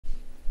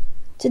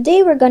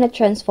Today we're going to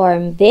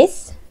transform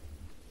this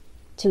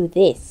to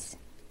this.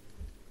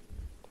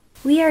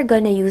 We are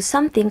going to use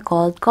something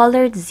called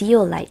colored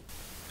zeolite.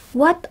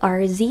 What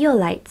are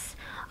zeolites?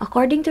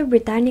 According to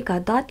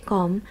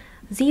Britannica.com,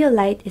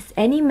 zeolite is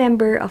any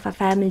member of a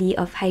family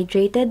of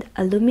hydrated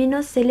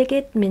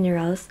aluminosilicate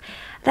minerals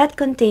that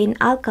contain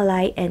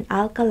alkali and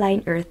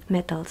alkaline earth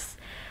metals.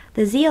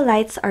 The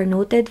zeolites are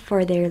noted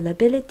for their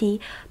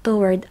lability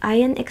toward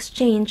ion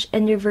exchange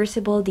and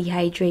reversible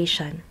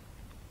dehydration.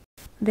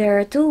 There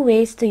are two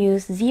ways to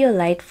use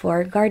zeolite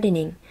for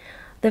gardening.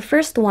 The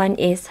first one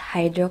is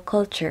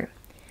hydroculture.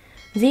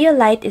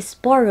 Zeolite is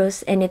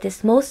porous and it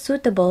is most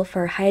suitable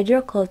for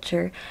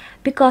hydroculture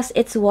because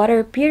its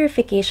water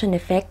purification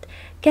effect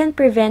can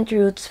prevent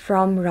roots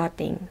from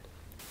rotting.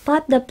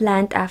 Pot the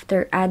plant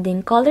after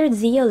adding colored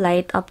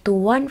zeolite up to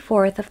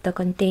 1/4 of the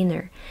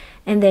container,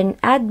 and then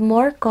add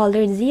more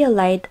colored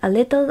zeolite a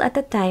little at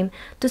a time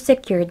to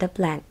secure the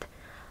plant.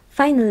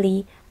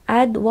 Finally,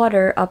 add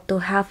water up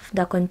to half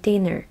the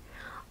container.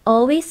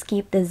 Always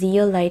keep the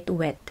zeolite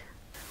wet.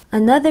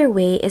 Another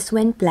way is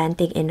when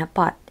planting in a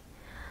pot.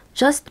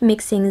 Just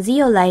mixing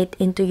zeolite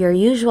into your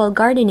usual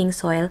gardening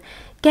soil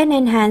can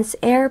enhance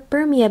air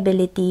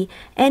permeability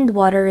and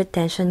water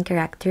retention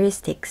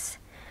characteristics.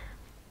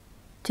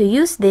 To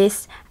use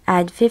this,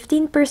 add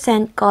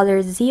 15%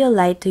 colored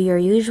zeolite to your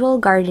usual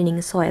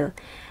gardening soil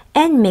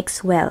and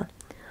mix well.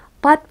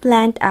 Pot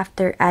plant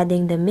after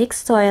adding the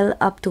mixed soil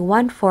up to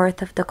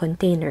 1/4 of the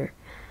container.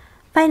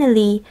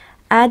 Finally,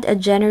 add a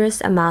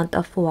generous amount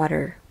of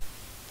water.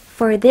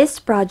 For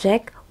this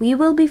project, we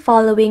will be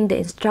following the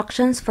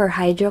instructions for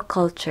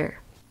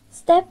hydroculture.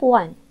 Step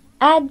 1.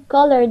 Add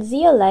colored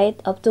zeolite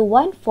up to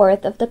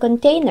 1/4 of the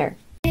container.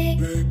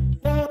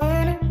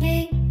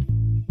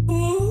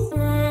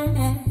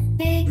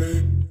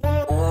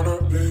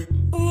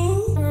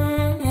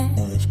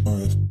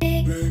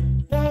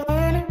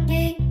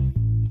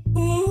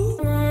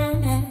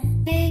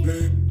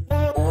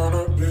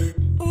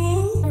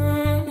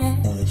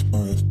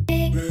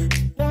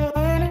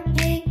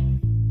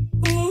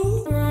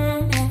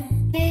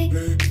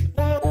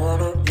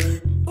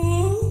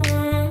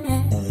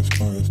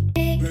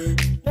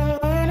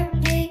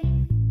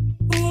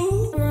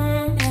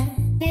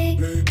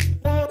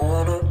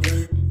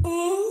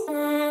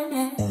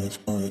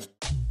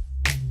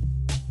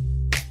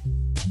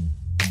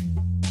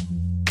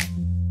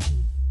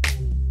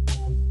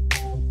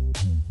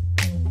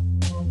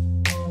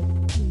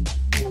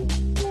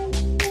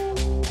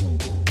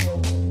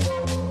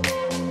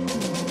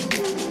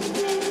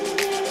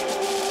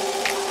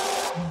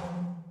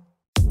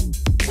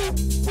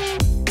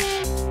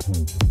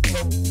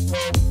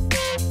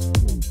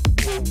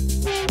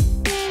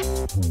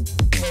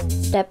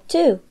 Step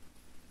 2.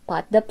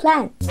 Pot the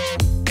plant.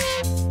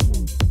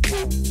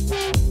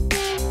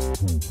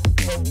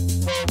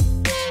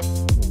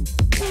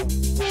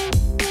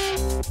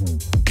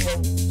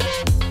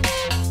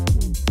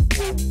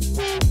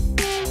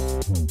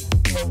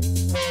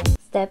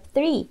 Step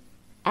 3.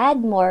 Add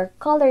more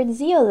colored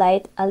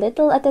zeolite a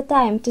little at a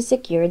time to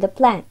secure the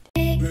plant.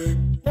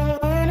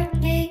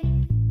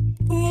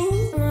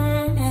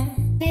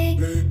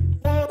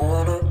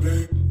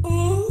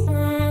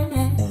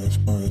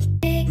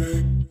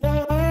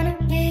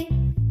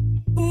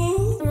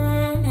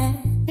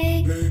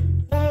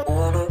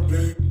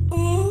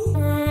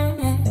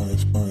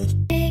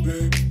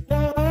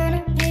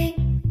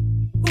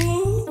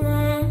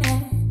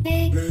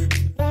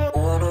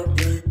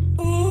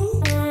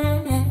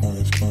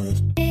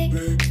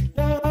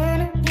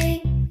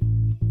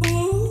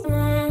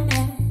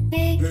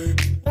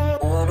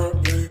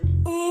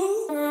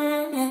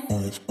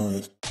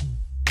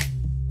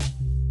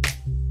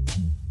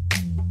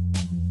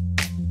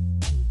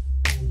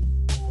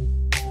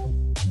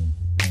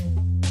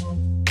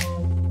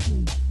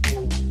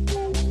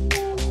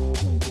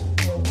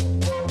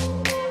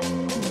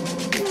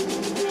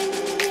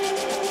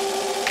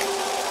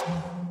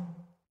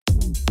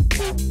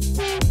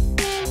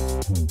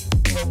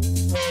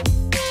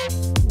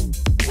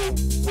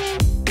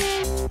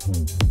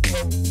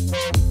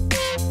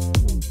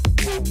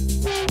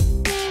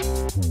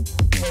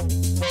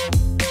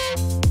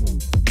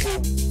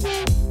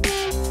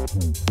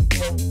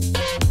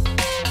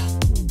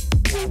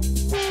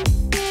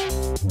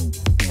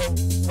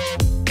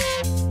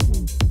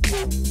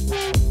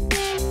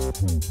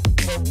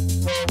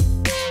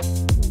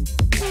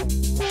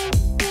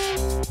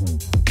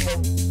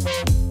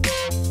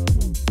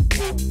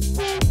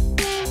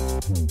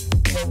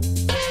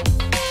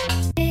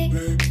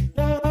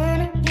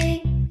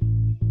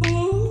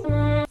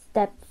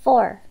 Step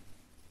 4.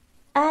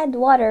 Add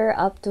water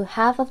up to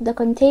half of the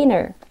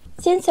container.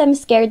 Since I'm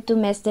scared to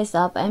mess this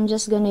up, I'm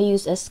just gonna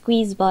use a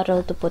squeeze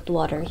bottle to put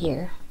water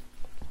here.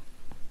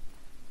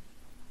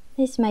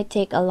 This might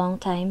take a long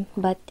time,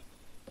 but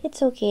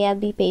it's okay, I'll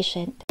be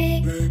patient.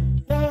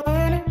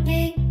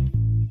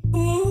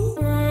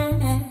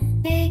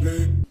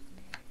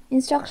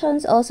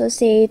 Instructions also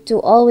say to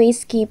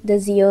always keep the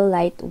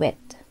zeolite wet.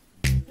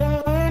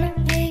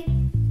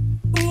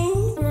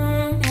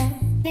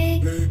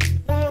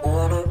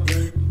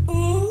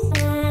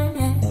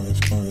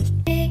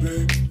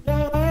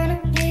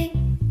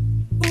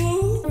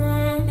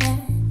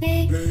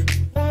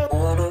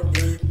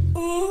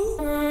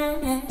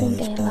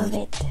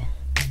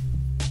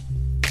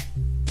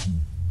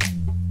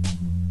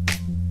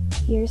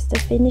 here's the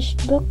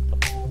finished look.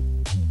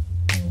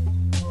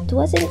 It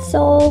wasn't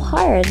so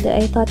hard.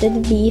 I thought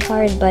it'd be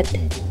hard, but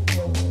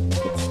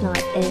it's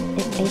not,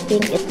 and I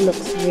think it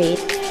looks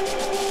great.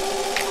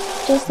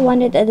 Just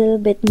wanted a little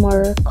bit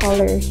more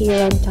color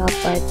here on top,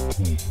 but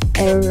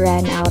I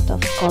ran out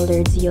of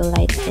colored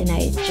zeolites and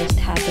I just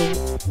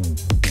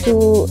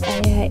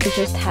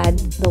had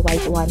the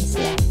white ones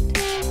left.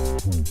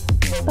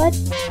 But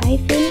I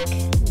think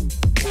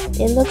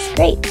it looks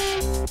great.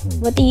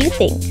 What do you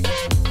think?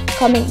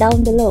 Comment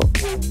down below.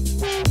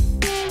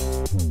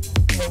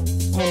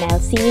 And I'll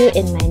see you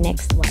in my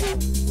next one.